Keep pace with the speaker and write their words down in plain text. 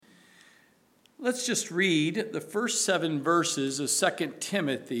Let's just read the first 7 verses of 2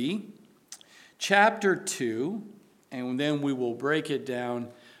 Timothy chapter 2, and then we will break it down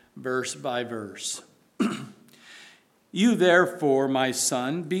verse by verse. You therefore, my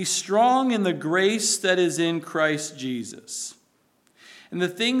son, be strong in the grace that is in Christ Jesus. And the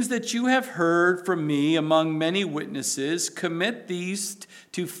things that you have heard from me among many witnesses, commit these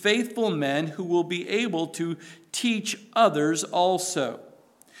to faithful men who will be able to teach others also.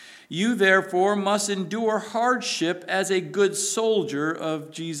 You therefore must endure hardship as a good soldier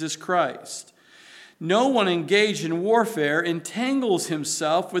of Jesus Christ. No one engaged in warfare entangles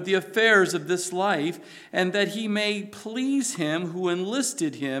himself with the affairs of this life, and that he may please him who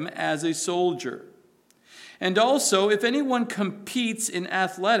enlisted him as a soldier. And also, if anyone competes in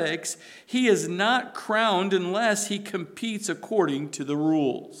athletics, he is not crowned unless he competes according to the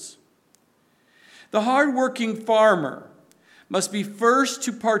rules. The hard-working farmer must be first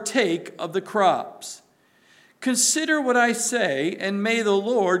to partake of the crops. Consider what I say, and may the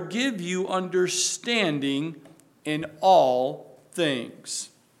Lord give you understanding in all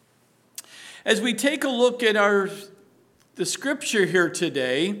things. As we take a look at the scripture here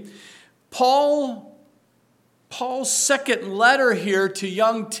today, Paul's second letter here to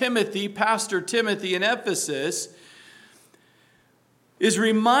young Timothy, Pastor Timothy in Ephesus, is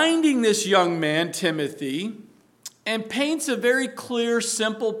reminding this young man, Timothy, and paints a very clear,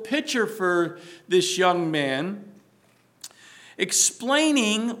 simple picture for this young man,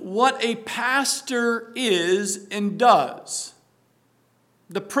 explaining what a pastor is and does,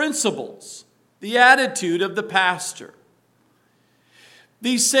 the principles, the attitude of the pastor.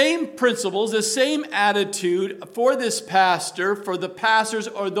 These same principles, the same attitude for this pastor, for the pastors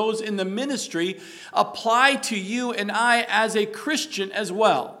or those in the ministry, apply to you and I as a Christian as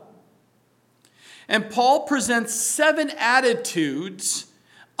well. And Paul presents 7 attitudes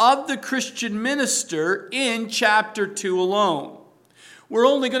of the Christian minister in chapter 2 alone. We're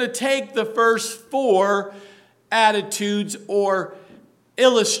only going to take the first 4 attitudes or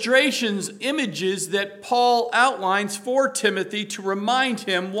illustrations, images that Paul outlines for Timothy to remind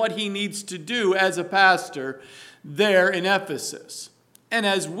him what he needs to do as a pastor there in Ephesus, and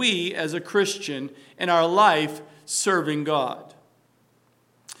as we, as a Christian, in our life serving God.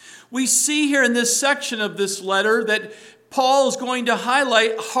 We see here in this section of this letter that Paul is going to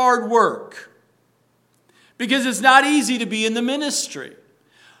highlight hard work, because it's not easy to be in the ministry.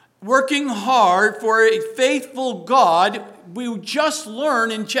 Working hard for a faithful God. We just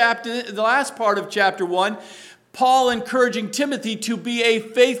learned in the last part of chapter 1, Paul encouraging Timothy to be a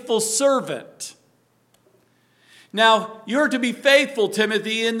faithful servant. Now, you're to be faithful,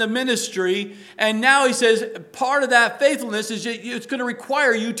 Timothy, in the ministry. And now he says part of that faithfulness is it's going to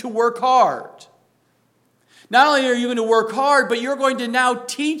require you to work hard. Not only are you going to work hard, but you're going to now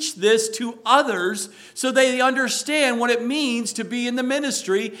teach this to others so they understand what it means to be in the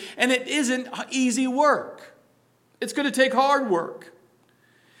ministry. And it isn't easy work. It's going to take hard work.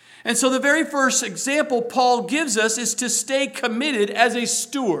 And so the very first example Paul gives us is to stay committed as a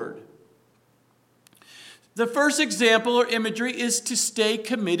steward. The first example or imagery is to stay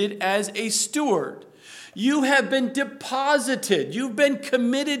committed as a steward. You have been deposited. You've been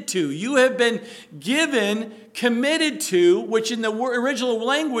committed to. You have been given, committed to, which in the original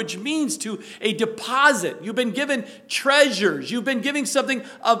language means to a deposit. You've been given treasures. You've been given something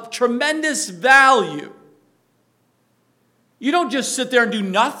of tremendous value. You don't just sit there and do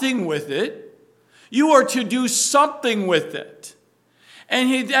nothing with it. You are to do something with it.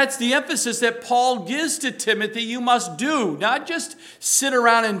 And that's the emphasis that Paul gives to Timothy. You must do, not just sit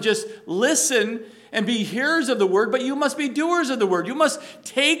around and just listen and be hearers of the word, but you must be doers of the word. You must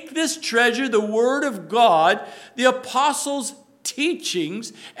take this treasure, the word of God, the apostles'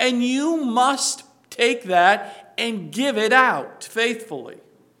 teachings, and you must take that and give it out faithfully.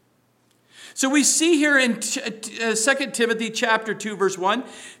 So we see here in 2 Timothy chapter 2, verse 1,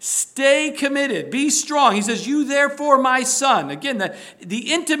 stay committed, be strong. He says, you therefore, my son. Again,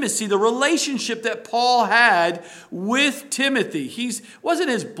 the intimacy, the relationship that Paul had with Timothy. He wasn't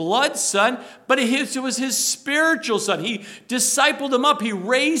his blood son, but it was his spiritual son. He discipled him up. He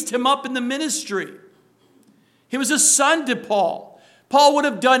raised him up in the ministry. He was a son to Paul. Paul would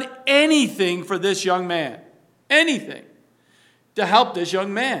have done anything for this young man. Anything. To help this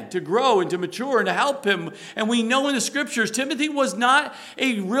young man to grow and to mature and to help him. And we know in the scriptures, Timothy was not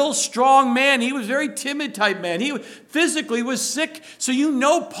a real strong man. He was a very timid type man. He physically was sick. So you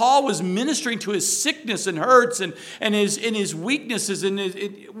know Paul was ministering to his sickness and hurts and his weaknesses and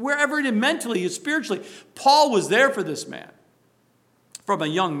wherever it is mentally and spiritually. Paul was there for this man from a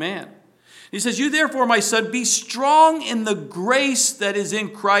young man. He says, you therefore, my son, be strong in the grace that is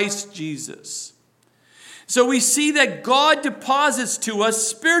in Christ Jesus. So we see that God deposits to us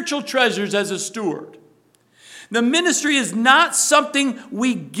spiritual treasures as a steward. The ministry is not something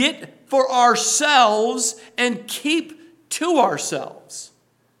we get for ourselves and keep to ourselves.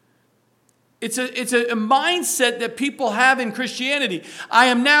 It's a mindset that people have in Christianity. I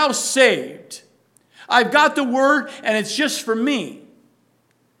am now saved. I've got the word and it's just for me.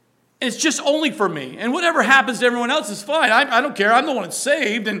 It's just only for me. And whatever happens to everyone else is fine. I don't care. I'm the one that's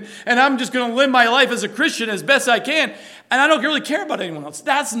saved. And I'm just going to live my life as a Christian as best I can. And I don't really care about anyone else.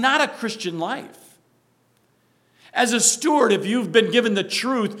 That's not a Christian life. As a steward, if you've been given the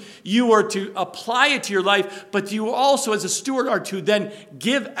truth, you are to apply it to your life. But you also, as a steward, are to then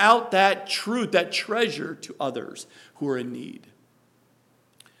give out that truth, that treasure to others who are in need.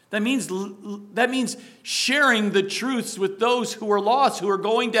 That means sharing the truths with those who are lost, who are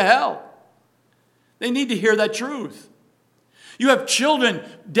going to hell. They need to hear that truth. You have children,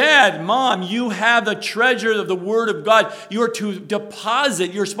 dad, mom, you have the treasure of the Word of God. You are to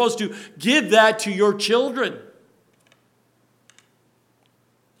deposit, you're supposed to give that to your children.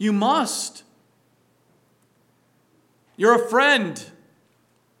 You must. You're a friend.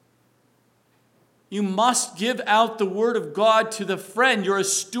 You must give out the Word of God to the friend. You're a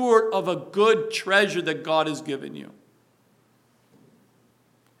steward of a good treasure that God has given you.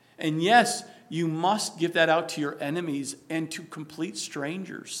 And yes, you must give that out to your enemies and to complete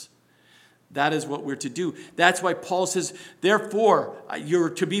strangers. That is what we're to do. That's why Paul says, therefore,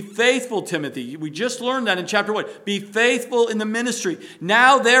 you're to be faithful, Timothy. We just learned that in chapter 1. Be faithful in the ministry.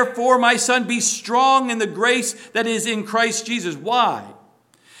 Now, therefore, my son, be strong in the grace that is in Christ Jesus. Why?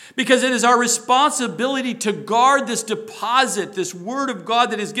 Because it is our responsibility to guard this deposit, this Word of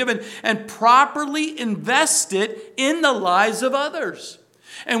God that is given, and properly invest it in the lives of others.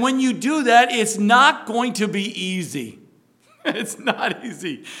 And when you do that, it's not going to be easy. It's not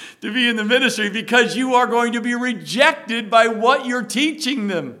easy to be in the ministry because you are going to be rejected by what you're teaching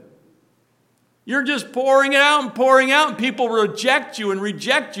them. You're just pouring it out, and people reject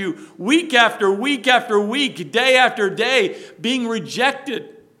you week after week after week, day after day, being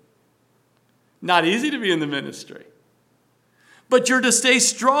rejected. Not easy to be in the ministry. But you're to stay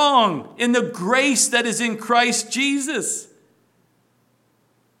strong in the grace that is in Christ Jesus.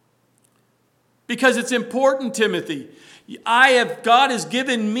 Because it's important, Timothy. God has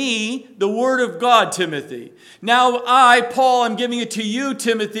given me the Word of God, Timothy. Now I, Paul, am giving it to you,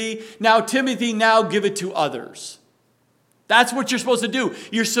 Timothy. Now, Timothy, now give it to others. That's what you're supposed to do.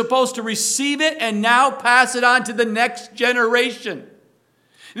 You're supposed to receive it and now pass it on to the next generation.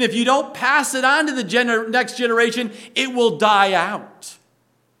 And if you don't pass it on to the next generation, it will die out.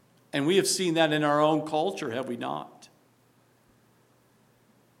 And we have seen that in our own culture, have we not?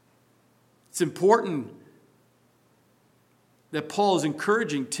 It's important that Paul is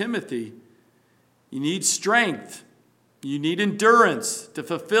encouraging Timothy. You need strength. You need endurance to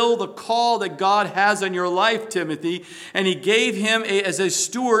fulfill the call that God has on your life, Timothy. And he gave him as a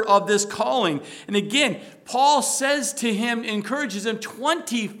steward of this calling. And again, Paul says to him, encourages him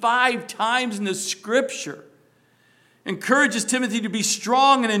 25 times in the scripture. Encourages Timothy to be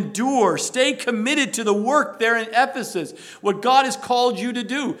strong and endure. Stay committed to the work there in Ephesus. What God has called you to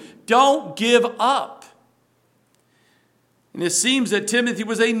do. Don't give up. And it seems that Timothy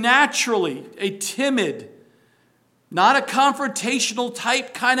was naturally a timid, not a confrontational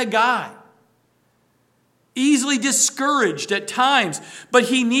type kind of guy. Easily discouraged at times, but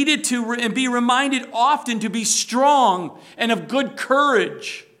he needed to be reminded often to be strong and of good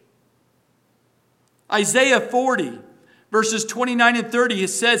courage. Isaiah 40, verses 29 and 30, it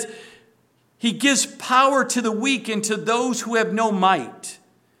says, he gives power to the weak and to those who have no might.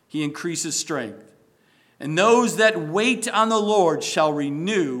 He increases strength. And those that wait on the Lord shall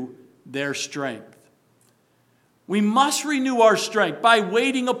renew their strength. We must renew our strength by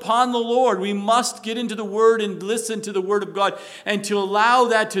waiting upon the Lord. We must get into the Word and listen to the Word of God and to allow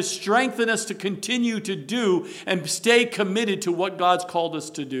that to strengthen us to continue to do and stay committed to what God's called us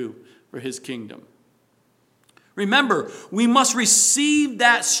to do for His kingdom. Remember, we must receive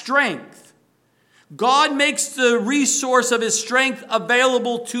that strength. God makes the resource of His strength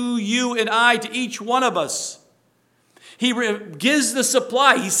available to you and I, to each one of us. He gives the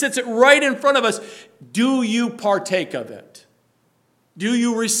supply. He sets it right in front of us. Do you partake of it? Do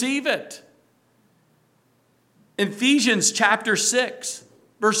you receive it? Ephesians chapter 6,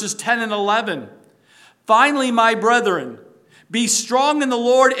 verses 10 and 11. Finally, my brethren, be strong in the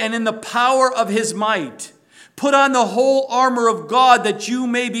Lord and in the power of His might. Put on the whole armor of God that you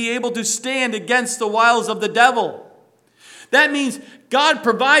may be able to stand against the wiles of the devil. That means God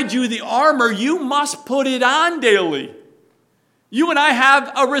provides you the armor. You must put it on daily. You and I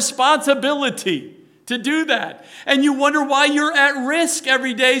have a responsibility to do that. And you wonder why you're at risk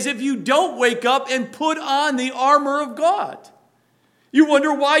every day if you don't wake up and put on the armor of God. You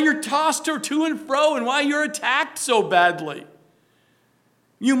wonder why you're tossed to and fro and why you're attacked so badly.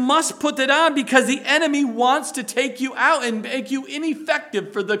 You must put that on because the enemy wants to take you out and make you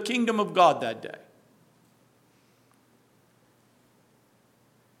ineffective for the kingdom of God that day.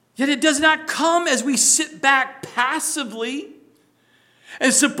 Yet it does not come as we sit back passively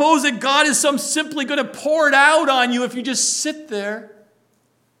and suppose that God is simply going to pour it out on you if you just sit there.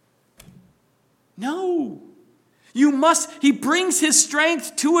 No. He brings his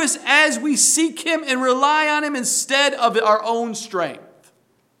strength to us as we seek him and rely on him instead of our own strength.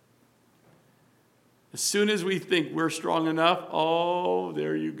 As soon as we think we're strong enough, oh,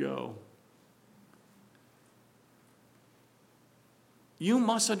 there you go. You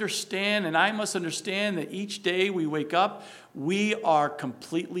must understand, and I must understand, that each day we wake up, we are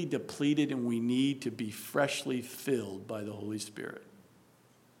completely depleted and we need to be freshly filled by the Holy Spirit.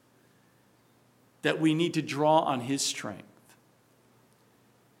 That we need to draw on his strength,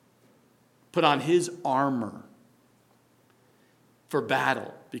 put on his armor for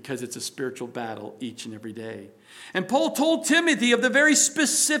battle, because it's a spiritual battle each and every day. And Paul told Timothy of the very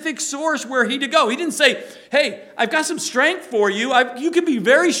specific source where he to go. He didn't say, hey, I've got some strength for you. You can be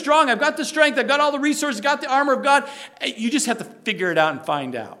very strong. I've got the strength. I've got all the resources. I've got the armor of God. You just have to figure it out and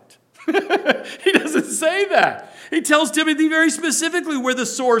find out. He doesn't say that. He tells Timothy very specifically where the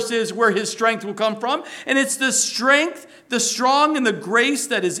source is, where his strength will come from. And it's the strength, the strong, and the grace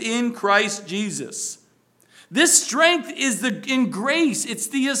that is in Christ Jesus. This strength is in grace. It's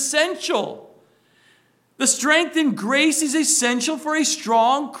the essential. The strength in grace is essential for a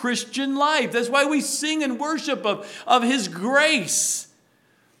strong Christian life. That's why we sing and worship of his grace.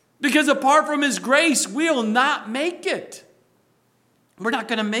 Because apart from his grace, we'll not make it. We're not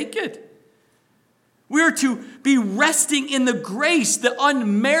going to make it. We are to be resting in the grace, the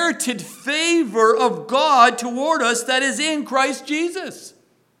unmerited favor of God toward us that is in Christ Jesus.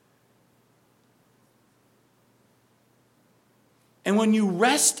 And when you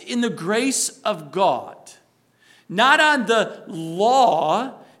rest in the grace of God, not on the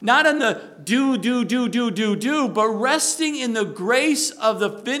law, not on the do, but resting in the grace of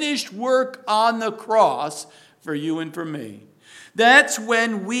the finished work on the cross for you and for me. That's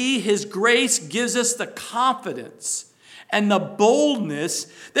when his grace gives us the confidence and the boldness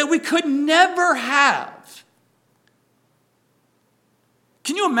that we could never have.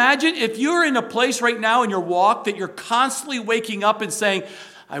 Can you imagine if you're in a place right now in your walk that you're constantly waking up and saying,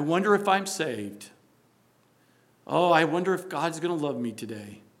 I wonder if I'm saved. Oh, I wonder if God's going to love me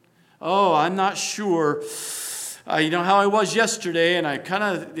today. Oh, I'm not sure. You know how I was yesterday, and I kind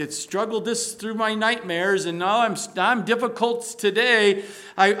of struggled this through my nightmares, and now I'm difficult today.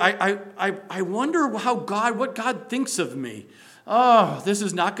 I wonder what God thinks of me. Oh, this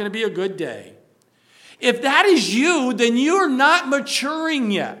is not going to be a good day. If that is you, then you're not maturing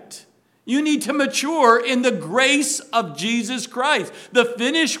yet. You need to mature in the grace of Jesus Christ, the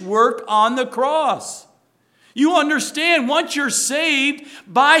finished work on the cross. You understand, once you're saved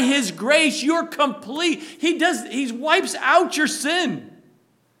by his grace, you're complete. He wipes out your sin.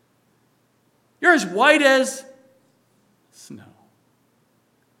 You're as white as snow.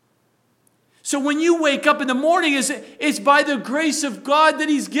 So when you wake up in the morning, it's by the grace of God that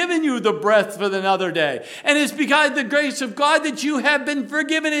he's given you the breath for another day. And it's because of the grace of God that you have been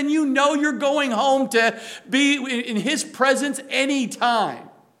forgiven and you know you're going home to be in his presence anytime.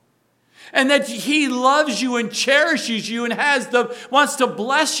 And that he loves you and cherishes you and wants to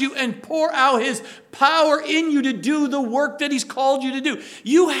bless you and pour out his power in you to do the work that he's called you to do.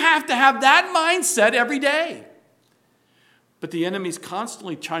 You have to have that mindset every day. But the enemy's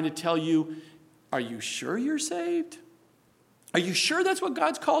constantly trying to tell you, are you sure you're saved? Are you sure that's what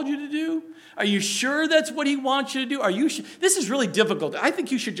God's called you to do? Are you sure that's what he wants you to do? Are you sure? This is really difficult. I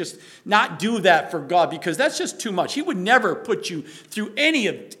think you should just not do that for God because that's just too much. He would never put you through any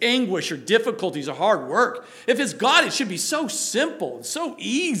of anguish or difficulties or hard work. If it's God, it should be so simple and so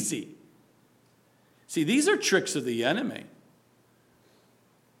easy. See, these are tricks of the enemy.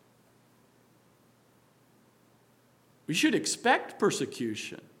 We should expect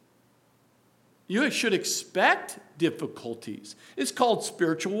persecution. You should expect difficulties. It's called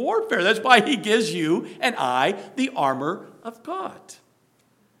spiritual warfare. That's why he gives you and I the armor of God.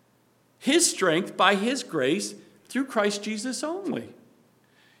 His strength by his grace through Christ Jesus only.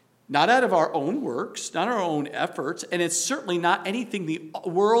 Not out of our own works, not our own efforts, and it's certainly not anything the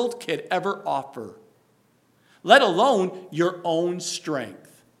world could ever offer, let alone your own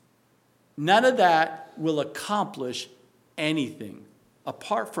strength. None of that will accomplish anything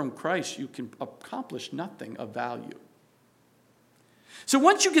Apart from Christ, you can accomplish nothing of value. So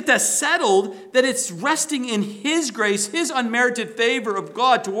once you get that settled, that it's resting in His grace, His unmerited favor of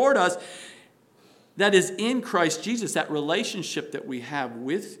God toward us, that is in Christ Jesus, that relationship that we have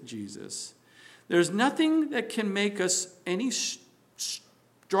with Jesus, there's nothing that can make us any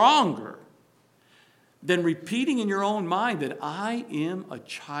stronger than repeating in your own mind that I am a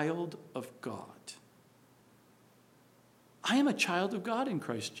child of God. I am a child of God in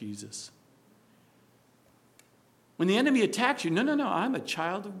Christ Jesus. When the enemy attacks you, no, I'm a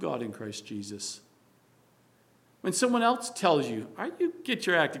child of God in Christ Jesus. When someone else tells you, get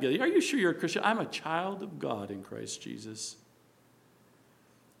your act together, are you sure you're a Christian? I'm a child of God in Christ Jesus.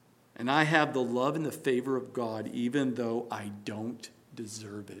 And I have the love and the favor of God even though I don't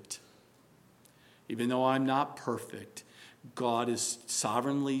deserve it. Even though I'm not perfect, God is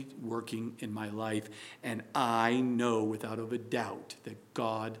sovereignly working in my life, and I know without a doubt that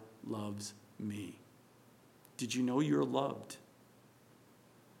God loves me. Did you know you're loved?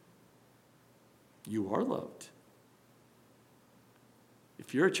 You are loved.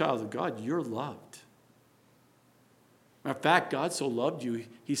 If you're a child of God, you're loved. Matter of fact, God so loved you,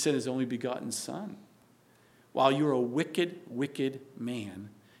 He sent His only begotten Son. While you were a wicked, wicked man,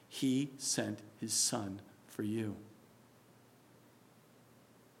 He sent His Son for you.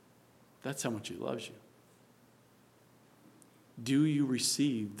 That's how much He loves you. Do you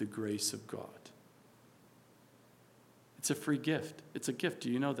receive the grace of God? It's a free gift. It's a gift.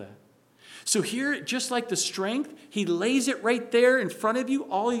 Do you know that? So here, just like the strength, He lays it right there in front of you.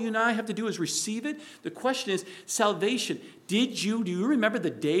 All you and I have to do is receive it. The question is, salvation. Do you remember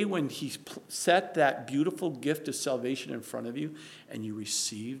the day when He set that beautiful gift of salvation in front of you and you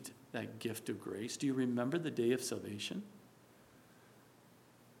received that gift of grace? Do you remember the day of salvation?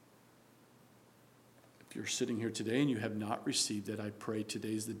 If you're sitting here today and you have not received it, I pray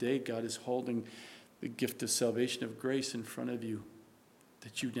today's the day. God is holding the gift of salvation of grace in front of you,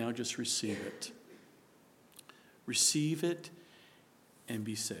 that you now just receive it. Receive it and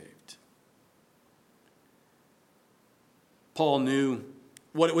be saved. Paul knew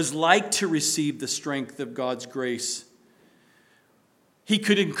what it was like to receive the strength of God's grace. He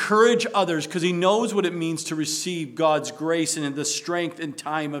could encourage others because he knows what it means to receive God's grace and the strength in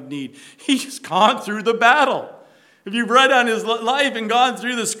time of need. He's gone through the battle. If you've read on his life and gone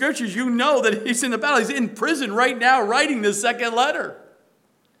through the scriptures, you know that he's in the battle. He's in prison right now writing this second letter.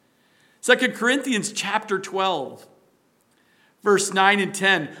 2 Corinthians chapter 12, verse 9 and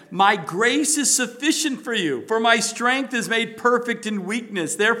 10. My grace is sufficient for you, for my strength is made perfect in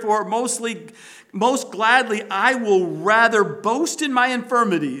weakness. Therefore, most gladly, I will rather boast in my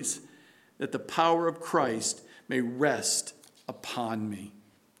infirmities, that the power of Christ may rest upon me.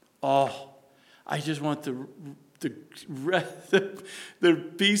 Oh, I just want the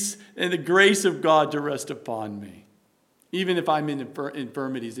peace and the grace of God to rest upon me. Even if I'm in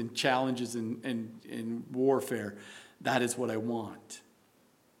infirmities and challenges and warfare, that is what I want.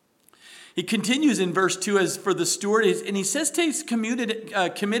 He continues in verse 2 as for the steward, and he says he's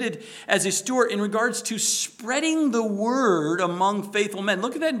committed as a steward in regards to spreading the word among faithful men.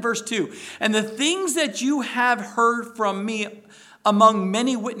 Look at that in verse 2. And the things that you have heard from me among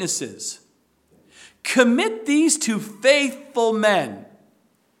many witnesses, commit these to faithful men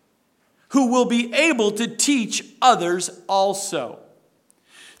who will be able to teach others also.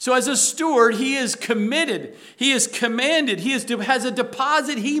 So as a steward, he is committed, he is commanded, he has a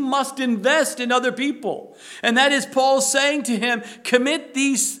deposit he must invest in other people. And that is Paul saying to him, commit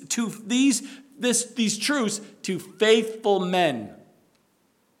these truths to faithful men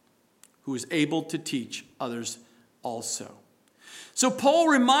who is able to teach others also. So Paul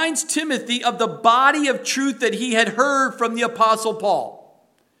reminds Timothy of the body of truth that he had heard from the Apostle Paul.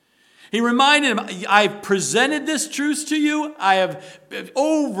 He reminded him, I've presented this truth to you. I have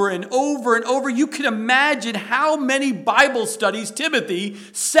over and over and over. You can imagine how many Bible studies Timothy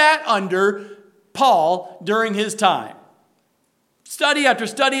sat under Paul during his time. Study after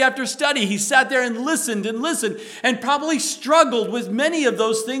study after study. He sat there and listened and probably struggled with many of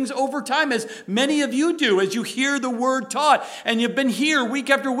those things over time, as many of you do, as you hear the word taught. And you've been here week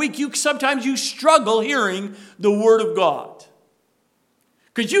after week. Sometimes you struggle hearing the word of God.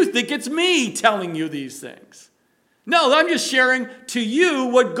 Because you think it's me telling you these things. No, I'm just sharing to you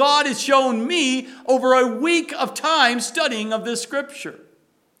what God has shown me over a week of time studying of this scripture.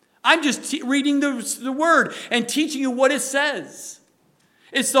 I'm just reading the word and teaching you what it says.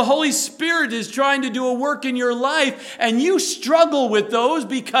 It's the Holy Spirit is trying to do a work in your life, and you struggle with those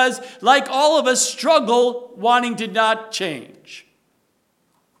because, like all of us, struggle wanting to not change.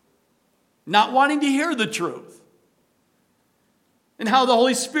 Not wanting to hear the truth. And how the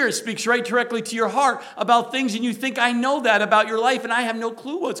Holy Spirit speaks right directly to your heart about things, and you think, I know that about your life, and I have no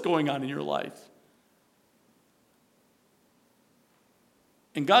clue what's going on in your life.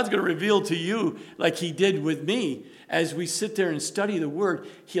 And God's going to reveal to you, like he did with me, as we sit there and study the Word,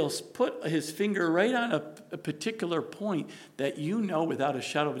 he'll put his finger right on a particular point that you know without a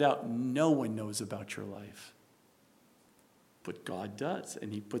shadow of a doubt no one knows about your life. But God does.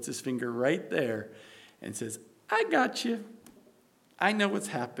 And he puts his finger right there and says, I got you. I know what's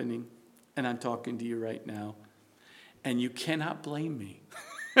happening. And I'm talking to you right now. And you cannot blame me.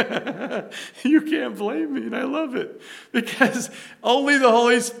 You can't blame me, and I love it. Because only the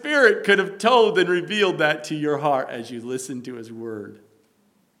Holy Spirit could have told and revealed that to your heart as you listen to his word.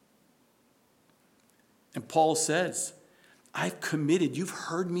 And Paul says, I've committed. You've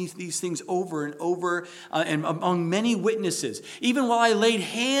heard me these things over and over and among many witnesses. Even while I laid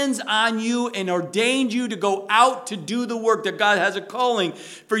hands on you and ordained you to go out to do the work that God has a calling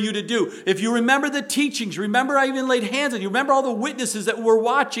for you to do. If you remember the teachings, remember I even laid hands on you. Remember all the witnesses that were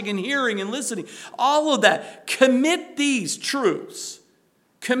watching and hearing and listening. All of that. Commit these truths.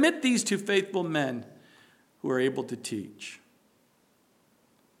 Commit these to faithful men who are able to teach.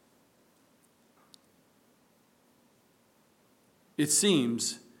 It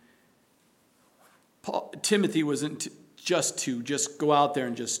seems Timothy wasn't just to go out there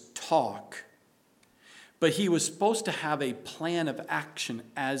and just talk, but he was supposed to have a plan of action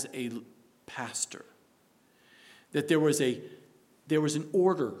as a pastor. That there was an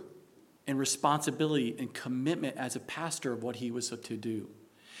order and responsibility and commitment as a pastor of what he was to do.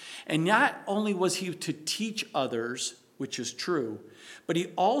 And not only was he to teach others, which is true, but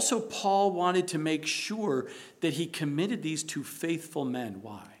Paul wanted to make sure that he committed these to faithful men.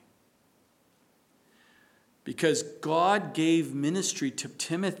 Why? Because God gave ministry to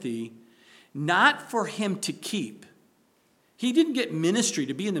Timothy not for him to keep. He didn't get ministry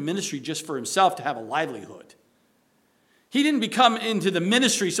to be in the ministry just for himself to have a livelihood. He didn't become into the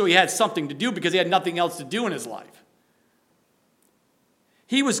ministry so he had something to do because he had nothing else to do in his life.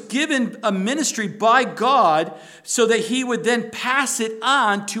 He was given a ministry by God so that he would then pass it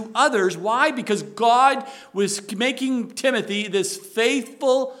on to others. Why? Because God was making Timothy this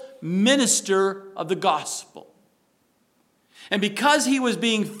faithful minister of the gospel. And because he was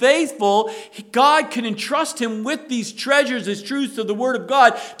being faithful, God can entrust him with these treasures, these truths of the Word of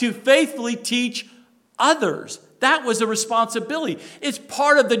God to faithfully teach others. That was a responsibility. It's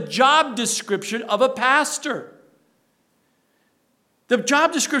part of the job description of a pastor. The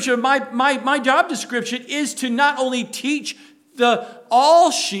job description of my job description is to not only teach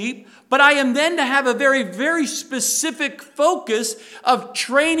all sheep, but I am then to have a very, very specific focus of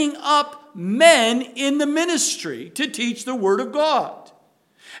training up men in the ministry to teach the Word of God.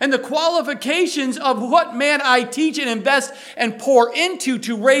 And the qualifications of what man I teach and invest and pour into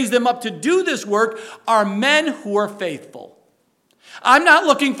to raise them up to do this work are men who are faithful. I'm not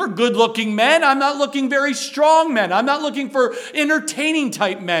looking for good-looking men. I'm not looking very strong men. I'm not looking for entertaining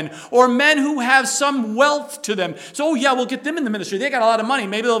type men or men who have some wealth to them. So, we'll get them in the ministry. They got a lot of money.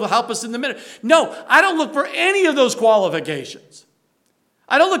 Maybe they'll help us in the ministry. No, I don't look for any of those qualifications.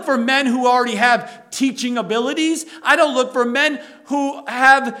 I don't look for men who already have teaching abilities. I don't look for men who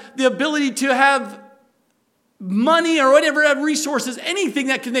have the ability to have money or whatever, have resources, anything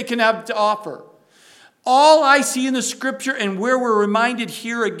that they can have to offer. All I see in the scripture and where we're reminded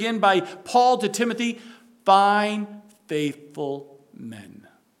here again by Paul to Timothy, find faithful men.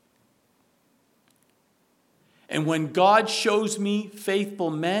 And when God shows me faithful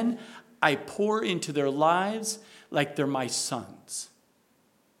men, I pour into their lives like they're my sons.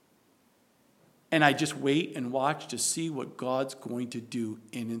 And I just wait and watch to see what God's going to do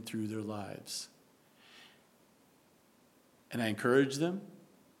in and through their lives. And I encourage them.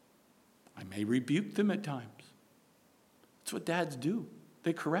 I may rebuke them at times. That's what dads do.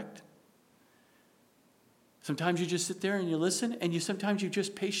 They correct. Sometimes you just sit there and you listen, and sometimes you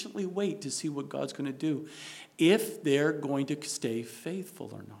just patiently wait to see what God's going to do, if they're going to stay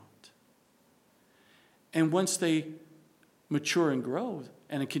faithful or not. And once they mature and grow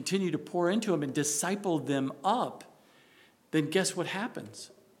and continue to pour into them and disciple them up, then guess what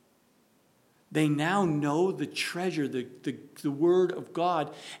happens? They now know the treasure, the Word of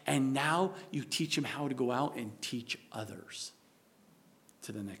God, and now you teach them how to go out and teach others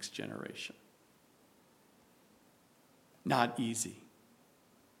to the next generation. Not easy.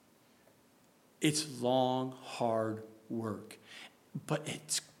 It's long, hard work, but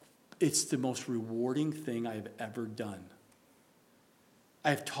it's the most rewarding thing I've ever done.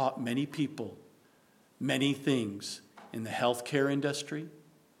 I've taught many people many things in the healthcare industry.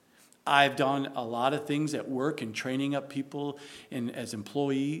 I've done a lot of things at work and training up people as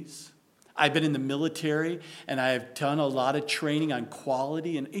employees. I've been in the military, and I've done a lot of training on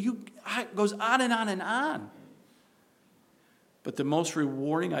quality, and it goes on and on and on. But the most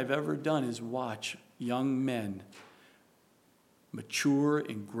rewarding I've ever done is watch young men mature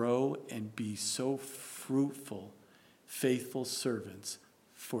and grow and be so fruitful, faithful servants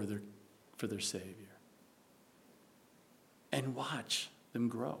for their Savior. And watch them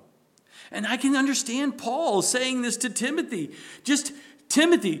grow. And I can understand Paul saying this to Timothy. Just,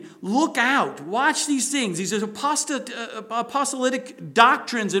 Timothy, look out. Watch these things. These apostolic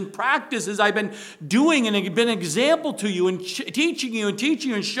doctrines and practices I've been doing and have been an example to you and teaching you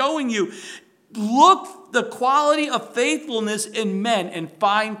and showing you. Look the quality of faithfulness in men and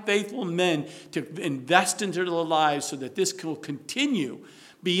find faithful men to invest into their lives so that this will continue.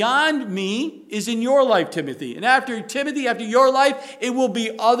 Beyond me is in your life, Timothy. And after your life, it will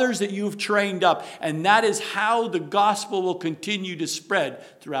be others that you've trained up. And that is how the gospel will continue to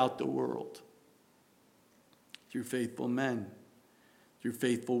spread throughout the world. Through faithful men, through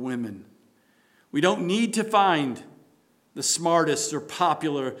faithful women. We don't need to find the smartest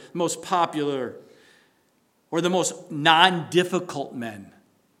or most popular, or the most non-difficult men,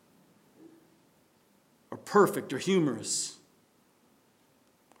 or perfect or humorous,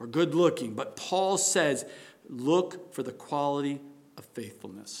 or good-looking. But Paul says, look for the quality of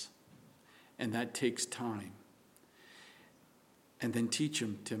faithfulness. And that takes time. And then teach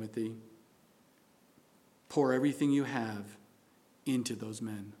them, Timothy. Pour everything you have into those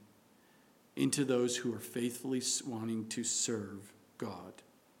men, into those who are faithfully wanting to serve God.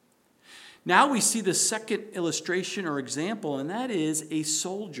 Now we see the second illustration or example, and that is a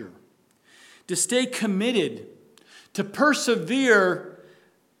soldier. To stay committed, to persevere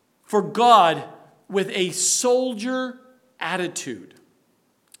for God with a soldier attitude.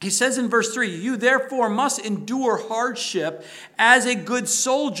 He says in verse 3, you therefore must endure hardship as a good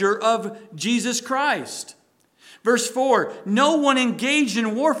soldier of Jesus Christ. Verse 4, no one engaged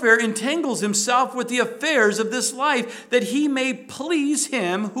in warfare entangles himself with the affairs of this life, that he may please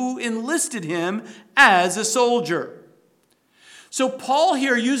him who enlisted him as a soldier. So Paul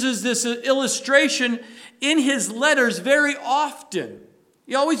here uses this illustration in his letters very often.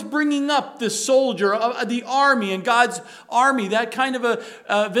 He's always bringing up the soldier of the army and God's army, that kind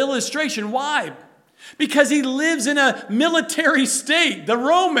of illustration. Why? Because he lives in a military state. The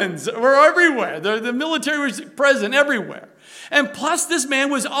Romans were everywhere. The military was present everywhere. And plus, this man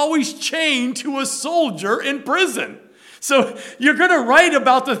was always chained to a soldier in prison. So you're going to write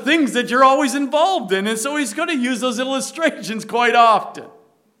about the things that you're always involved in. And so he's going to use those illustrations quite often.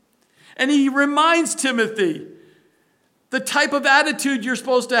 And he reminds Timothy the type of attitude you're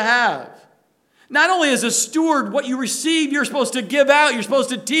supposed to have. Not only as a steward, what you receive, you're supposed to give out, you're supposed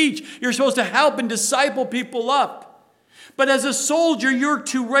to teach, you're supposed to help and disciple people up. But as a soldier, you're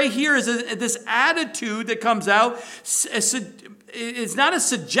to, right here is this attitude that comes out. It's not a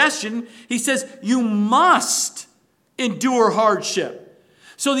suggestion. He says, you must endure hardship.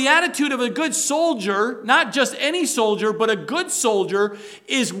 So the attitude of a good soldier, not just any soldier, but a good soldier,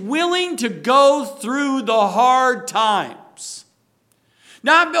 is willing to go through the hard times.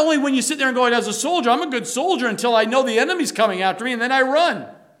 Not only when you sit there and go, as a soldier, I'm a good soldier until I know the enemy's coming after me and then I run.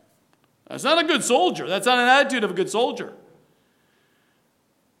 That's not a good soldier. That's not an attitude of a good soldier.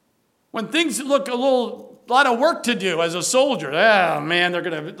 When things look a lot of work to do as a soldier, man, they're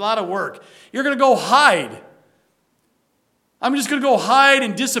going to have a lot of work. You're going to go hide. I'm just going to go hide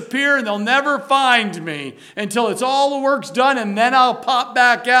and disappear and they'll never find me until it's all the work's done and then I'll pop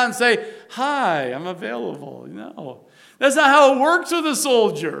back out and say, hi, I'm available. No, that's not how it works with a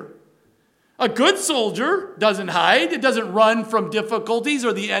soldier. A good soldier doesn't hide. It doesn't run from difficulties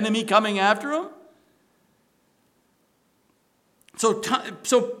or the enemy coming after him.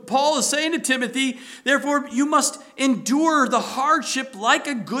 So Paul is saying to Timothy, therefore you must endure the hardship like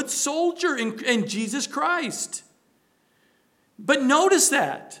a good soldier in Jesus Christ. But notice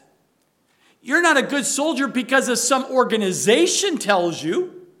that. You're not a good soldier because of some organization tells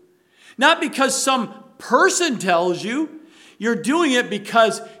you. Not because some person tells you. You're doing it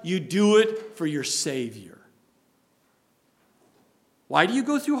because you do it for your Savior. Why do you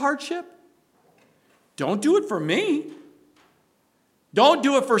go through hardship? Don't do it for me. Don't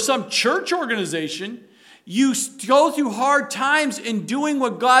do it for some church organization. You go through hard times in doing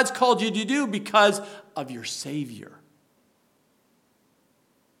what God's called you to do because of your Savior.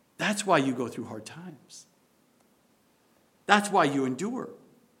 That's why you go through hard times. That's why you endure.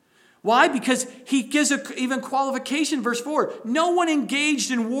 Why? Because he gives even qualification, verse 4. No one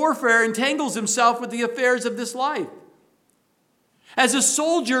engaged in warfare entangles himself with the affairs of this life. As a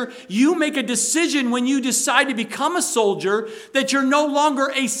soldier, you make a decision when you decide to become a soldier that you're no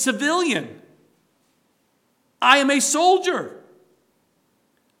longer a civilian. I am a soldier.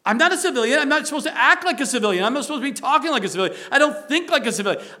 I'm not a civilian. I'm not supposed to act like a civilian. I'm not supposed to be talking like a civilian. I don't think like a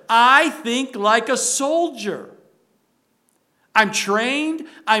civilian. I think like a soldier. I'm trained,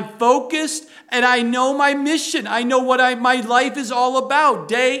 I'm focused, and I know my mission. I know what my life is all about,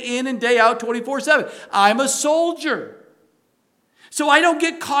 day in and day out, 24/7. I'm a soldier. So I don't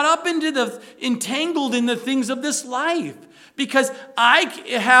get caught up entangled in the things of this life, because I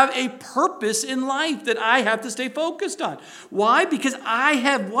have a purpose in life that I have to stay focused on. Why? Because I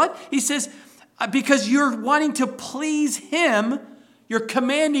have what? He says, because you're wanting to please him, your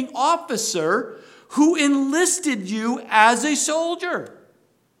commanding officer, who enlisted you as a soldier.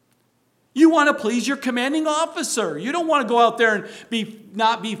 You want to please your commanding officer. You don't want to go out there and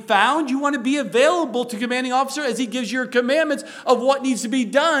not be found. You want to be available to commanding officer as he gives you your commandments of what needs to be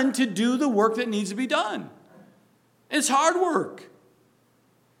done to do the work that needs to be done. It's hard work.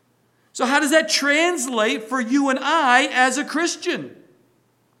 So how does that translate for you and I as a Christian?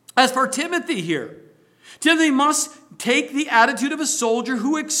 As for Timothy here, Timothy must take the attitude of a soldier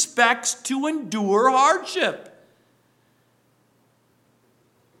who expects to endure hardship.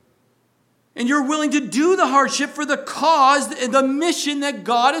 And you're willing to do the hardship for the cause and the mission that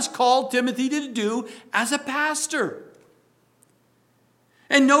God has called Timothy to do as a pastor.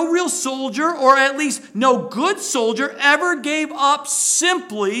 And no real soldier, or at least no good soldier, ever gave up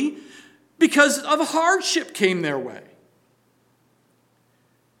simply because of hardship came their way.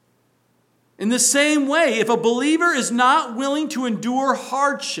 In the same way, if a believer is not willing to endure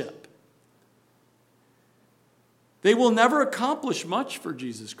hardship, they will never accomplish much for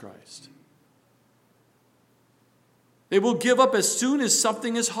Jesus Christ. They will give up as soon as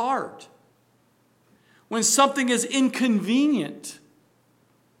something is hard, when something is inconvenient,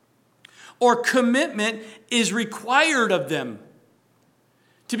 or commitment is required of them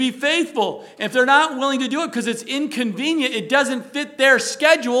to be faithful. If they're not willing to do it because it's inconvenient, it doesn't fit their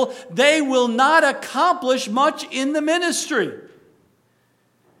schedule, they will not accomplish much in the ministry.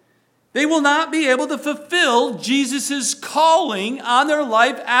 They will not be able to fulfill Jesus' calling on their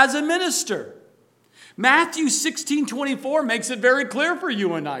life as a minister. Matthew 16:24 makes it very clear for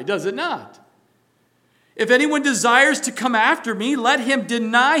you and I, does it not? If anyone desires to come after me, let him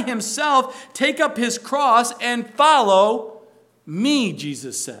deny himself, take up his cross, and follow me,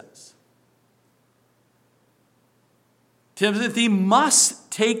 Jesus says. Timothy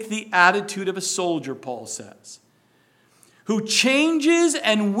must take the attitude of a soldier, Paul says, who changes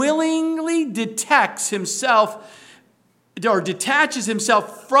and willingly detaches himself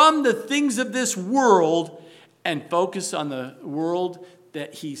from the things of this world and focus on the world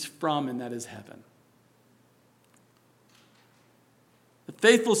that he's from, and that is heaven. The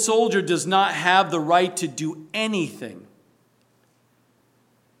faithful soldier does not have the right to do anything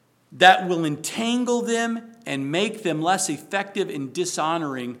that will entangle them and make them less effective and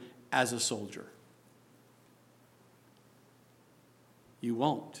dishonoring as a soldier. You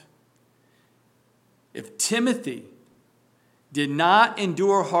won't. If Timothy did not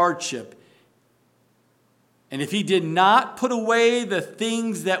endure hardship, and if he did not put away the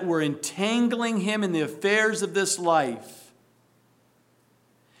things that were entangling him in the affairs of this life,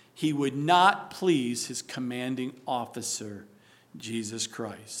 he would not please his commanding officer, Jesus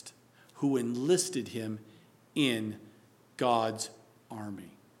Christ, who enlisted him in God's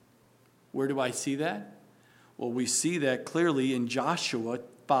army. Where do I see that? Well, we see that clearly in Joshua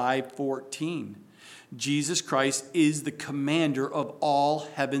 5:14. Jesus Christ is the commander of all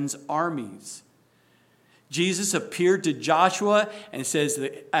heaven's armies. Jesus appeared to Joshua and says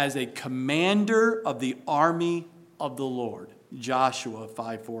that as a commander of the army of the Lord. Joshua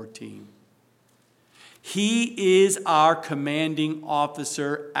 5:14. He is our commanding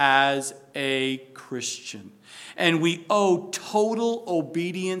officer as a Christian. And we owe total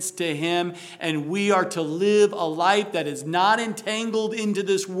obedience to him. And we are to live a life that is not entangled into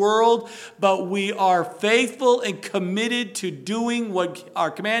this world, but we are faithful and committed to doing what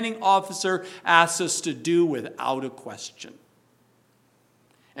our commanding officer asks us to do without a question.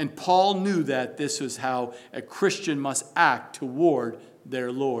 And Paul knew that this was how a Christian must act toward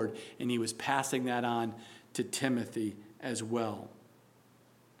their Lord. And he was passing that on to Timothy as well.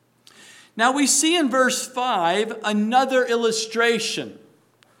 Now we see in verse 5 another illustration.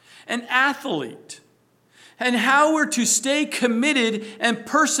 An athlete. And how we're to stay committed and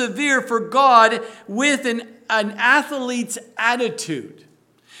persevere for God with an athlete's attitude.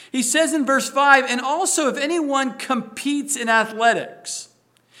 He says in verse 5, and also if anyone competes in athletics,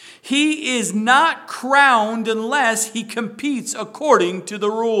 He is not crowned unless he competes according to the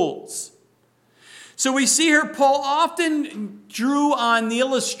rules. So we see here Paul often drew on the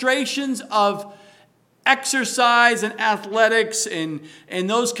illustrations of exercise and athletics and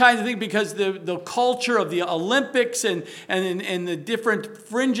those kinds of things, because the culture of the Olympics and the different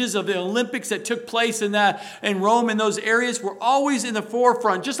fringes of the Olympics that took place in Rome and those areas were always in the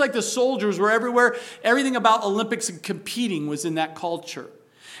forefront. Just like the soldiers were everywhere, everything about Olympics and competing was in that culture.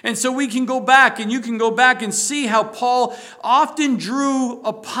 And so we can go back, and you can go back and see how Paul often drew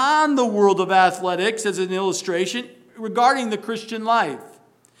upon the world of athletics as an illustration regarding the Christian life.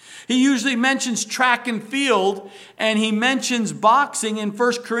 He usually mentions track and field, and he mentions boxing in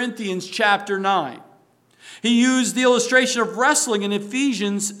 1 Corinthians chapter 9. He used the illustration of wrestling in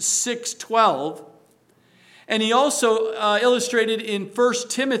Ephesians 6:12. And he also illustrated in 1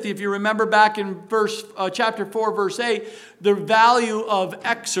 Timothy, if you remember back in chapter 4, verse 8, the value of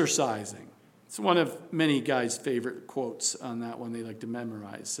exercising. It's one of many guys' favorite quotes on that one they like to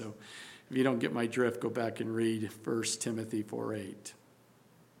memorize. So if you don't get my drift, go back and read 1 Timothy 4:8.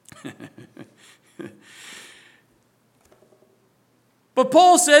 But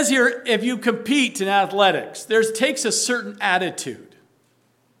Paul says here, if you compete in athletics, takes a certain attitude,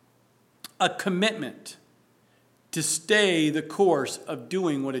 a commitment to stay the course of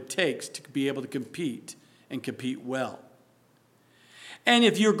doing what it takes to be able to compete and compete well. And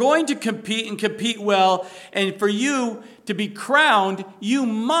if you're going to compete and compete well, and for you to be crowned, you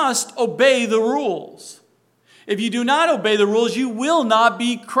must obey the rules. If you do not obey the rules, you will not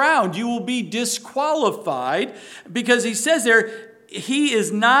be crowned. You will be disqualified, because he says there, he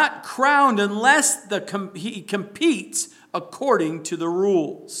is not crowned unless he competes according to the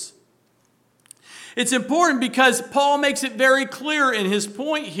rules. It's important because Paul makes it very clear in his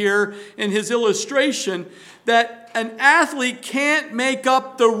point here, in his illustration, that an athlete can't make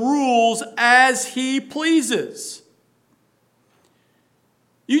up the rules as he pleases.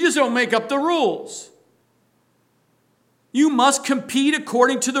 You just don't make up the rules. You must compete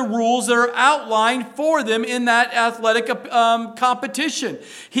according to the rules that are outlined for them in that athletic competition.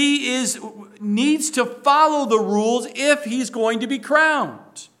 He needs to follow the rules if he's going to be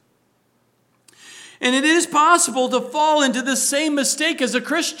crowned. And it is possible to fall into the same mistake as a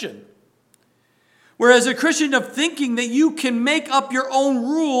Christian. Whereas a Christian of thinking that you can make up your own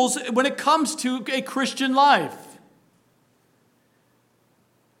rules when it comes to a Christian life.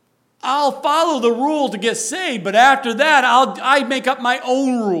 I'll follow the rule to get saved, but after that, I make up my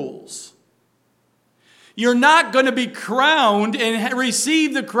own rules. You're not going to be crowned and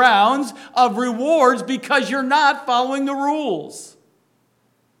receive the crowns of rewards because you're not following the rules.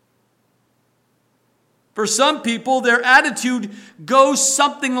 For some people, their attitude goes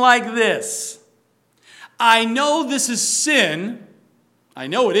something like this. I know this is sin. I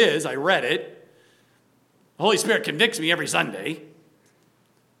know it is. I read it. The Holy Spirit convicts me every Sunday.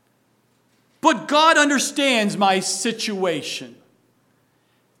 But God understands my situation.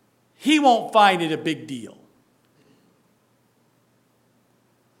 He won't find it a big deal.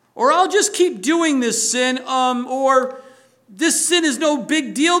 Or I'll just keep doing this sin, or this sin is no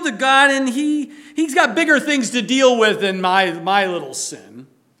big deal to God, and He's got bigger things to deal with than my little sin.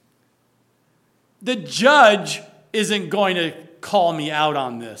 The judge isn't going to call me out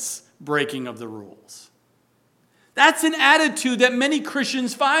on this breaking of the rules. That's an attitude that many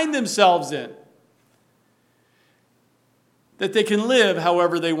Christians find themselves in. That they can live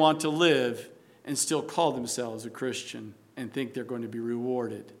however they want to live and still call themselves a Christian and think they're going to be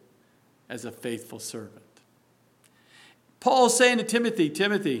rewarded as a faithful servant. Paul is saying to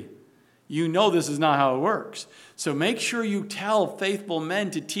Timothy, you know this is not how it works. So make sure you tell faithful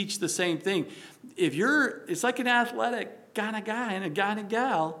men to teach the same thing. It's like an athletic kind of guy and a guy and a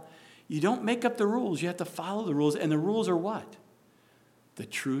gal. You don't make up the rules. You have to follow the rules. And the rules are what? The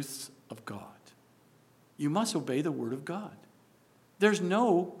truths of God. You must obey the word of God. There's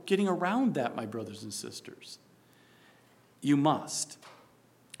no getting around that, my brothers and sisters. You must.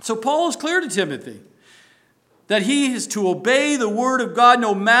 So Paul is clear to Timothy that he is to obey the word of God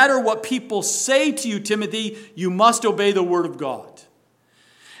no matter what people say to you, Timothy. You must obey the word of God.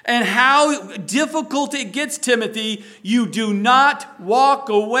 And how difficult it gets, Timothy, you do not walk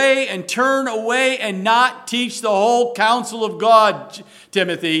away and turn away and not teach the whole counsel of God,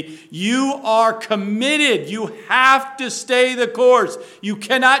 Timothy. You are committed. You have to stay the course. You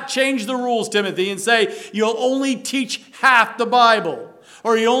cannot change the rules, Timothy, and say you'll only teach half the Bible.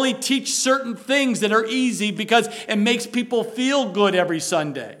 Or you only teach certain things that are easy because it makes people feel good every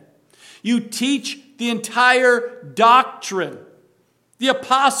Sunday. You teach the entire doctrine. The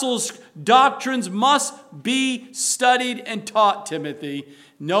apostles' doctrines must be studied and taught, Timothy.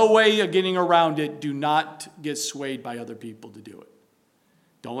 No way of getting around it. Do not get swayed by other people to do it.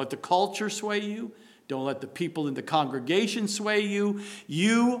 Don't let the culture sway you. Don't let the people in the congregation sway you.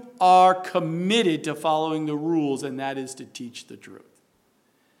 You are committed to following the rules, and that is to teach the truth.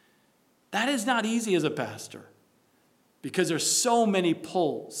 That is not easy as a pastor because there's so many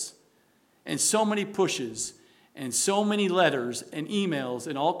pulls and so many pushes and so many letters and emails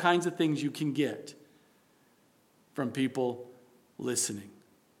and all kinds of things you can get from people listening,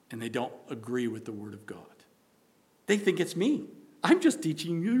 and they don't agree with the Word of God. They think it's me. I'm just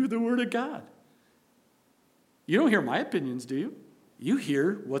teaching you the Word of God. You don't hear my opinions, do you? You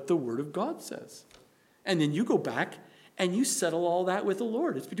hear what the Word of God says. And then you go back and you settle all that with the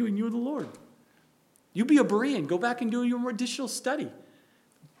Lord. It's between you and the Lord. You be a Berean. Go back and do your additional study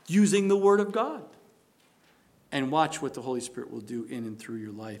using the Word of God. And watch what the Holy Spirit will do in and through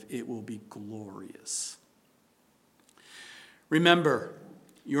your life. It will be glorious. Remember,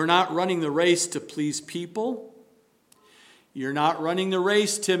 you're not running the race to please people. You're not running the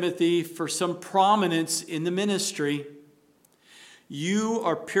race, Timothy, for some prominence in the ministry. You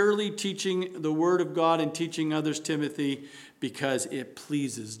are purely teaching the Word of God and teaching others, Timothy, because it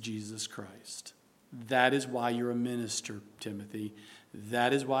pleases Jesus Christ. That is why you're a minister, Timothy.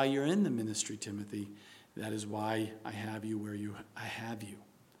 That is why you're in the ministry, Timothy. That is why I have you where I have you.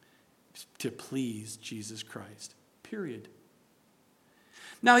 To please Jesus Christ. Period.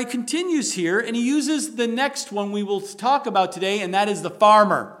 Now he continues here and he uses the next one we will talk about today, and that is the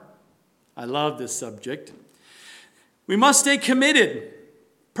farmer. I love this subject. We must stay committed.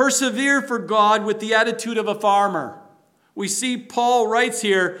 Persevere for God with the attitude of a farmer. We see Paul writes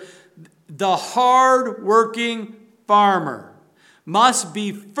here, the hard-working farmer must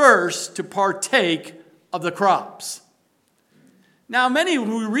be first to partake of the crops. Now, many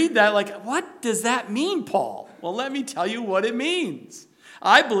who read that like, what does that mean, Paul? Well, let me tell you what it means.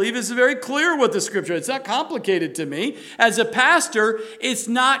 I believe it's very clear what the scripture. It's not complicated to me. As a pastor, it's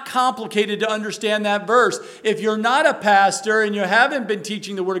not complicated to understand that verse. If you're not a pastor and you haven't been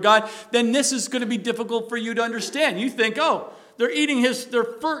teaching the Word of God, then this is going to be difficult for you to understand. You think, oh, they're eating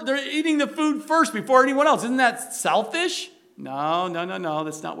the food first before anyone else. Isn't that selfish? No.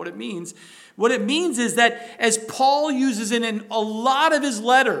 That's not what it means. What it means is that as Paul uses it in a lot of his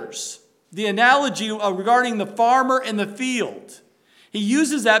letters, the analogy regarding the farmer and the field, he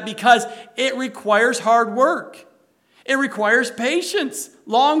uses that because it requires hard work. It requires patience,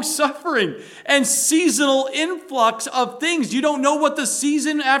 long suffering, and seasonal influx of things. You don't know what the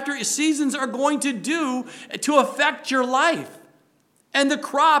season after seasons are going to do to affect your life. And the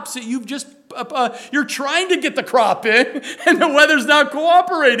crops that you've just, you're trying to get the crop in, and the weather's not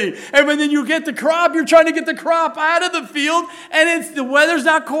cooperating. And when then you get the crop, you're trying to get the crop out of the field, and the weather's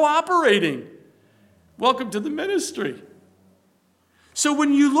not cooperating. Welcome to the ministry. So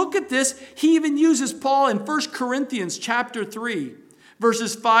when you look at this, he even uses Paul in 1 Corinthians chapter 3,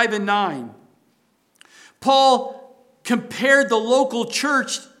 verses 5 and 9. Paul compared the local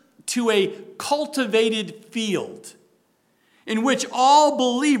church to a cultivated field in which all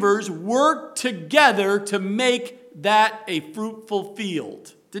believers work together to make that a fruitful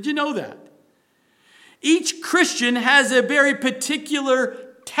field. Did you know that? Each Christian has a very particular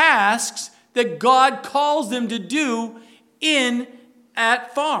tasks that God calls them to do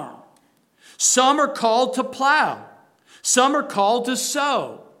at farm. Some are called to plow. Some are called to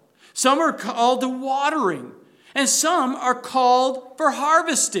sow. Some are called to watering. And some are called for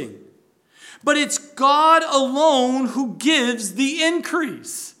harvesting. But it's God alone who gives the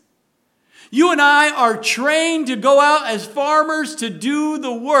increase. You and I are trained to go out as farmers to do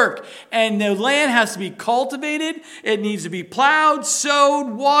the work. And the land has to be cultivated. It needs to be plowed,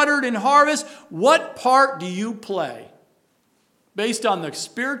 sowed, watered, and harvested. What part do you play? Based on the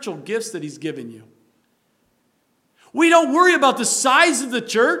spiritual gifts that he's given you. We don't worry about the size of the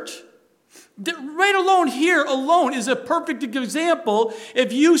church. Right alone here alone is a perfect example.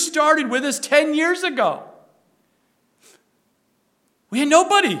 If you started with us 10 years ago, we had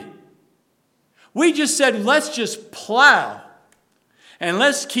nobody. We just said, let's just plow and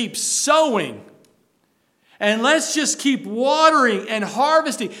let's keep sowing. And let's just keep watering and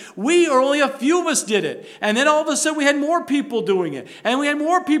harvesting. Only a few of us did it. And then all of a sudden we had more people doing it. And we had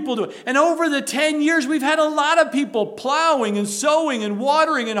more people doing it. And over the 10 years, we've had a lot of people plowing and sowing and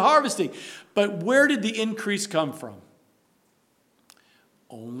watering and harvesting. But where did the increase come from?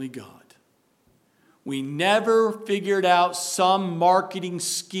 Only God. We never figured out some marketing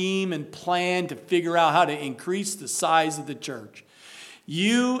scheme and plan to figure out how to increase the size of the church.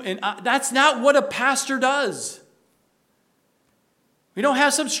 That's not what a pastor does. We don't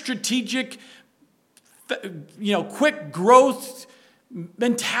have some strategic, quick growth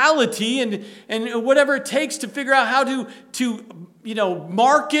mentality and whatever it takes to figure out how to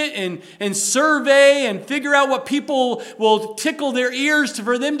market and survey and figure out what people will tickle their ears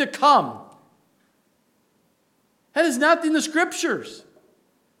for them to come. That is not in the scriptures.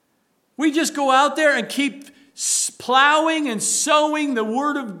 We just go out there and keep plowing and sowing the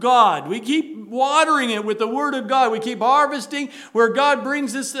word of God. We keep watering it with the word of God. We keep harvesting where God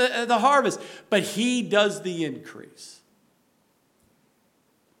brings us the harvest. But he does the increase.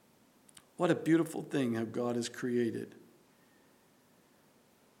 What a beautiful thing how God has created.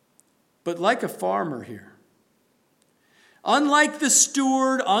 But like a farmer here, unlike the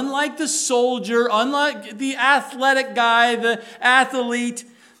steward, unlike the soldier, unlike the athletic guy, the athlete,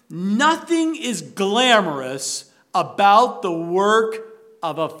 nothing is glamorous about the work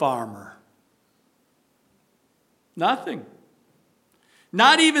of a farmer. Nothing.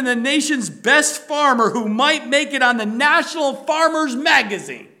 Not even the nation's best farmer who might make it on the National Farmers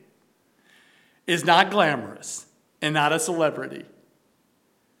Magazine is not glamorous and not a celebrity.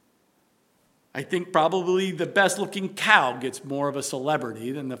 I think probably the best looking cow gets more of a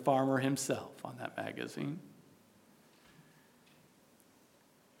celebrity than the farmer himself on that magazine.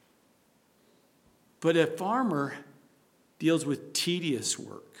 But a farmer deals with tedious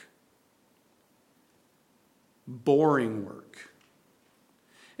work, boring work,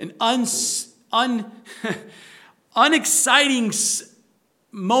 and unexciting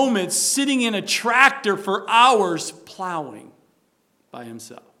moments sitting in a tractor for hours plowing by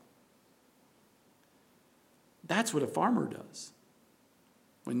himself. That's what a farmer does.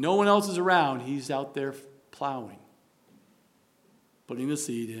 When no one else is around, he's out there plowing, putting the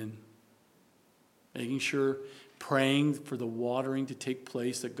seed in, making sure, praying for the watering to take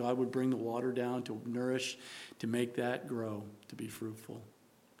place, that God would bring the water down to nourish, to make that grow, to be fruitful.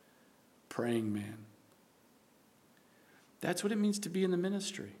 Praying man. That's what it means to be in the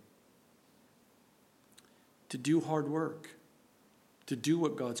ministry. To do hard work. To do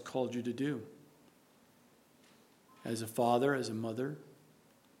what God's called you to do. As a father, as a mother,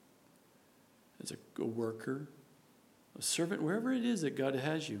 as a worker, a servant, wherever it is that God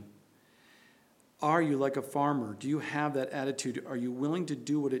has you. Are you like a farmer? Do you have that attitude? Are you willing to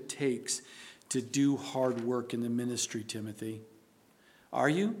do what it takes to do hard work in the ministry, Timothy? Are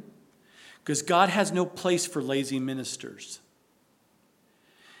you? Because God has no place for lazy ministers.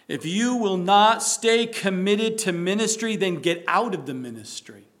 If you will not stay committed to ministry, then get out of the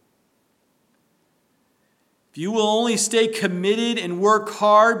ministry. If you will only stay committed and work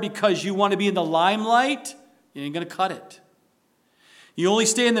hard because you want to be in the limelight, you ain't going to cut it. You only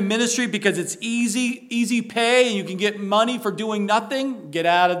stay in the ministry because it's easy pay and you can get money for doing nothing, get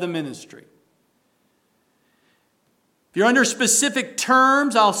out of the ministry. If you're under specific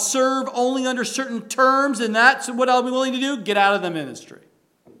terms, I'll serve only under certain terms and that's what I'll be willing to do, get out of the ministry.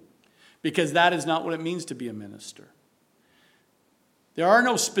 Because that is not what it means to be a minister. There are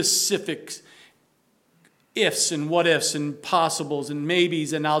no specifics, ifs and what ifs and possibles and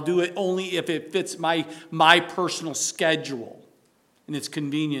maybes, and I'll do it only if it fits my personal schedule and it's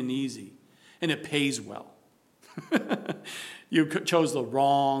convenient and easy and it pays well. You chose the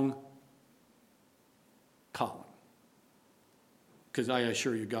wrong calling. Because I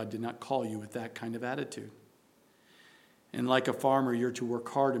assure you, God did not call you with that kind of attitude. And like a farmer, you're to work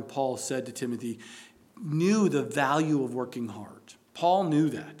hard. And Paul said to Timothy, knew the value of working hard. Paul knew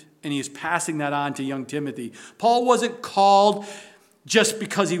that. And he is passing that on to young Timothy. Paul wasn't called just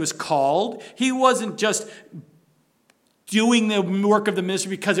because he was called. He wasn't just doing the work of the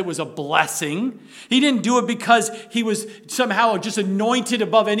ministry because it was a blessing. He didn't do it because he was somehow just anointed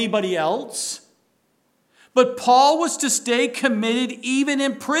above anybody else. But Paul was to stay committed even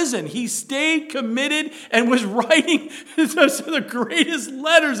in prison. He stayed committed and was writing some of the greatest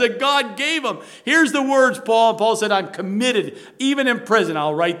letters that God gave him. Here's the words, Paul. Paul said, I'm committed. Even in prison,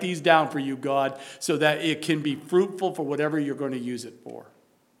 I'll write these down for you, God, so that it can be fruitful for whatever you're going to use it for.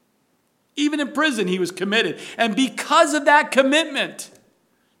 Even in prison, he was committed. And because of that commitment,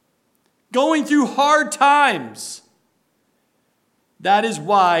 going through hard times, that is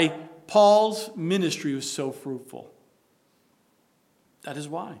why Paul's ministry was so fruitful. That is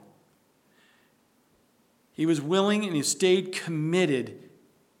why. He was willing and he stayed committed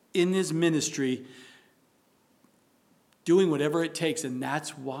in his ministry, doing whatever it takes, and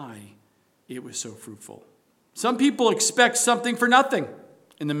that's why it was so fruitful. Some people expect something for nothing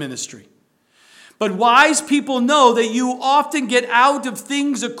in the ministry. But wise people know that you often get out of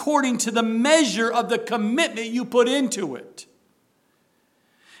things according to the measure of the commitment you put into it.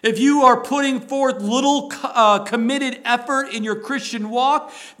 If you are putting forth little committed effort in your Christian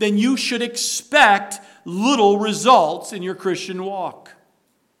walk, then you should expect little results in your Christian walk.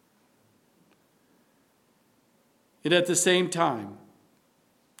 Yet at the same time,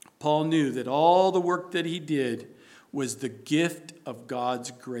 Paul knew that all the work that he did was the gift of God's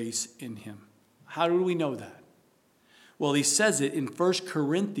grace in him. How do we know that? Well, he says it in 1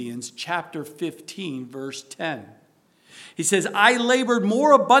 Corinthians chapter 15, verse 10. He says, I labored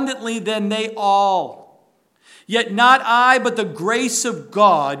more abundantly than they all, yet not I, but the grace of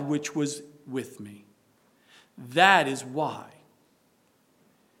God which was with me. That is why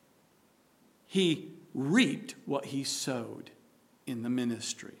he reaped what he sowed in the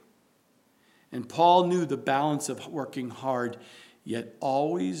ministry. And Paul knew the balance of working hard, yet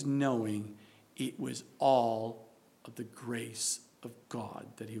always knowing it was all of the grace of God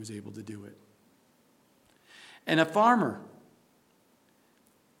that he was able to do it. And a farmer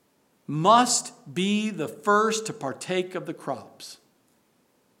must be the first to partake of the crops.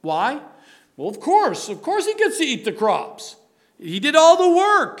 Why? Well, of course he gets to eat the crops. He did all the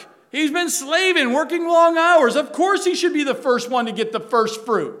work. He's been slaving, working long hours. Of course he should be the first one to get the first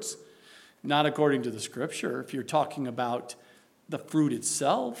fruits. Not according to the scripture, if you're talking about the fruit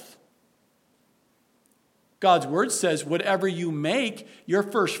itself. God's word says, whatever you make, your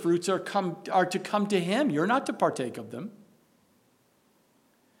first fruits are to come to him. You're not to partake of them.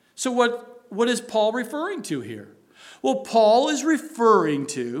 So what is Paul referring to here? Well, Paul is referring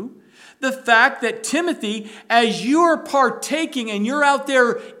to the fact that Timothy, as you are partaking and you're out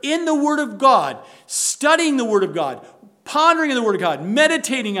there in the Word of God, studying the Word of God, pondering in the Word of God,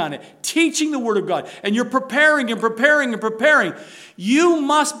 meditating on it, teaching the Word of God, and you're preparing, you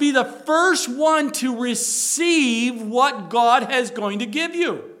must be the first one to receive what God is going to give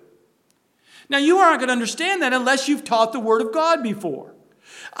you. Now, you aren't going to understand that unless you've taught the Word of God before.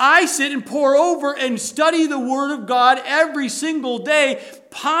 I sit and pore over and study the Word of God every single day,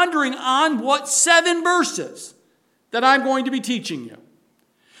 pondering on what 7 verses that I'm going to be teaching you.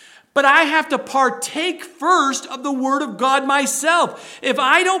 But I have to partake first of the Word of God myself. If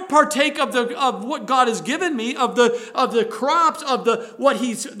I don't partake of what God has given me, of the crops, of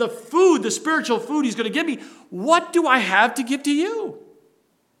the food, the spiritual food He's going to give me, what do I have to give to you?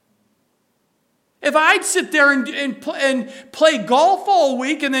 If I'd sit there and play golf all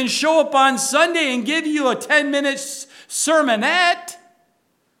week and then show up on Sunday and give you a 10-minute sermonette,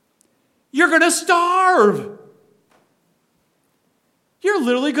 you're going to starve. You're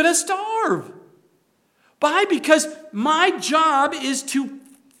literally going to starve. Why? Because my job is to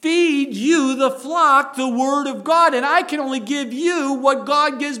feed you, the flock, the Word of God. And I can only give you what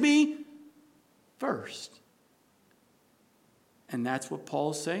God gives me first. And that's what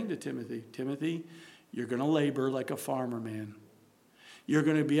Paul's saying to Timothy. Timothy, you're going to labor like a farmer, man. You're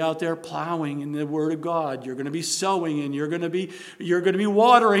going to be out there plowing in the Word of God. You're going to be sowing, and you're going to be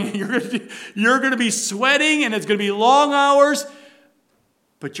watering. And you're going to be sweating, and it's going to be long hours.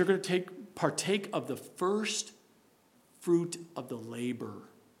 But you're going to partake of the first fruit of the labor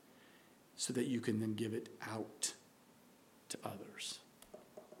so that you can then give it out to others.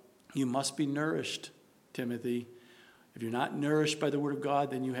 You must be nourished, Timothy. If you're not nourished by the Word of God,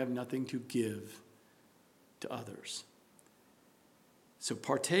 then you have nothing to give to others. So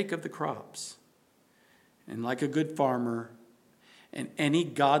partake of the crops. And like a good farmer, and any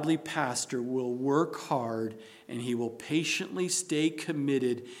godly pastor will work hard, and he will patiently stay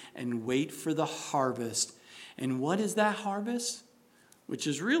committed and wait for the harvest. And what is that harvest? Which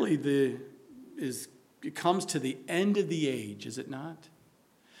is really it comes to the end of the age, is it not?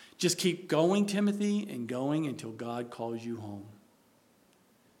 Just keep going, Timothy, and going until God calls you home.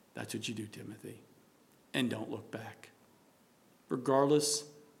 That's what you do, Timothy. And don't look back. Regardless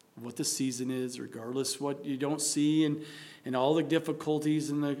of what the season is, regardless what you don't see and all the difficulties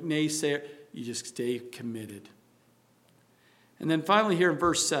and the naysayer, you just stay committed. And then finally here in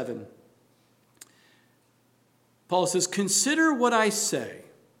verse 7, Paul says, consider what I say.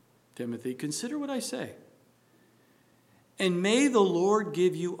 Timothy, consider what I say. And may the Lord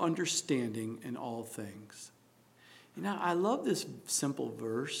give you understanding in all things. You know, I love this simple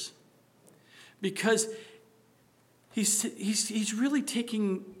verse because he's really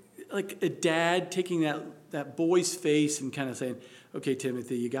taking, like a dad taking that boy's face and kind of saying, okay,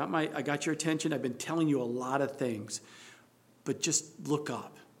 Timothy, I got your attention. I've been telling you a lot of things, but just look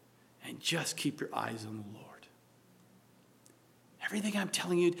up and just keep your eyes on the Lord. Everything I'm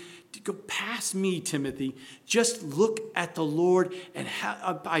telling you, to go past me, Timothy. Just look at the Lord, and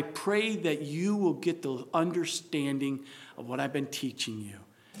I pray that you will get the understanding of what I've been teaching you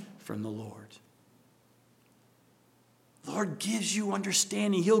from the Lord. Lord gives you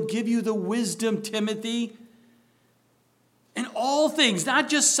understanding. He'll give you the wisdom, Timothy. In all things, not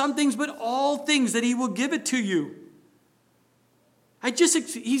just some things, but all things, that he will give it to you.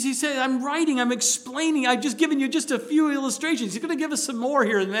 He said, I'm writing, I'm explaining, I've just given you just a few illustrations. He's going to give us some more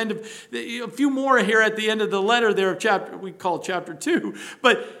here at the end of, a few more here at the end of the letter there of chapter, we call chapter 2.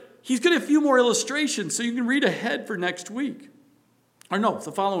 But he's got a few more illustrations, so you can read ahead for next week. Or no, it's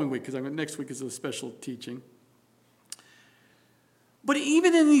the following week, because next week is a special teaching. But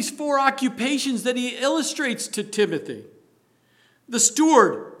even in these 4 occupations that he illustrates to Timothy, the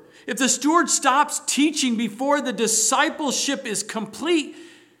steward, if the steward stops teaching before the discipleship is complete,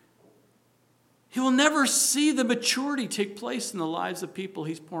 he will never see the maturity take place in the lives of people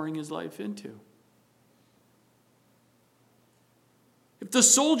he's pouring his life into. If the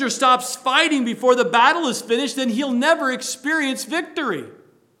soldier stops fighting before the battle is finished, then he'll never experience victory.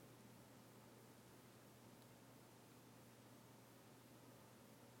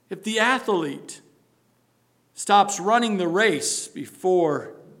 If the athlete stops running the race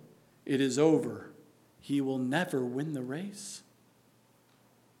before it is over, he will never win the race.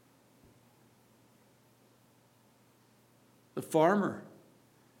 The farmer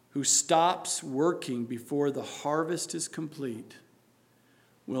who stops working before the harvest is complete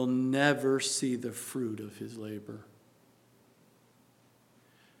will never see the fruit of his labor.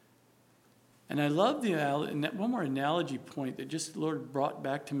 And I love one more analogy point that just the Lord brought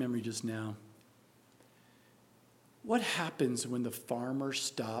back to memory just now. What happens when the farmer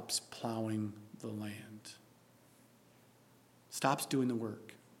stops plowing the land? Stops doing the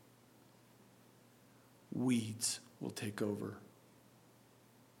work? Weeds will take over.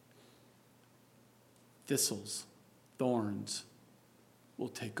 Thistles, thorns will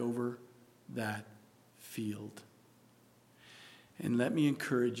take over that field. And let me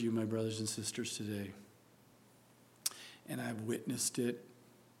encourage you, my brothers and sisters, today. And I've witnessed it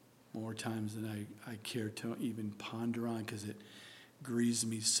more times than I care to even ponder on, because it grieves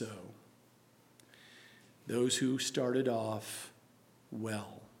me so. Those who started off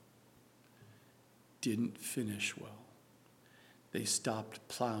well didn't finish well. They stopped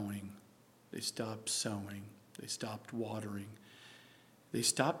plowing. They stopped sowing. They stopped watering. They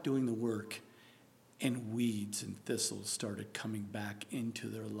stopped doing the work, and weeds and thistles started coming back into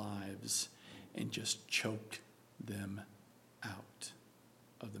their lives and just choked them out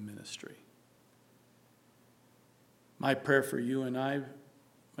of the ministry. My prayer for you and I,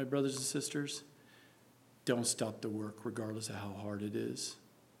 my brothers and sisters, don't stop the work regardless of how hard it is.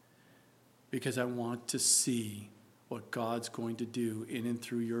 Because I want to see what God's going to do in and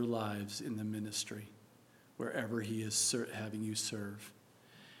through your lives in the ministry, wherever he is having you serve.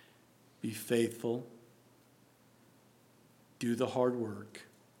 Be faithful. Do the hard work.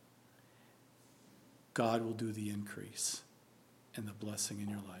 God will do the increase and the blessing in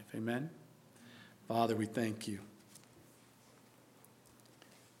your life. Amen? Father, we thank you.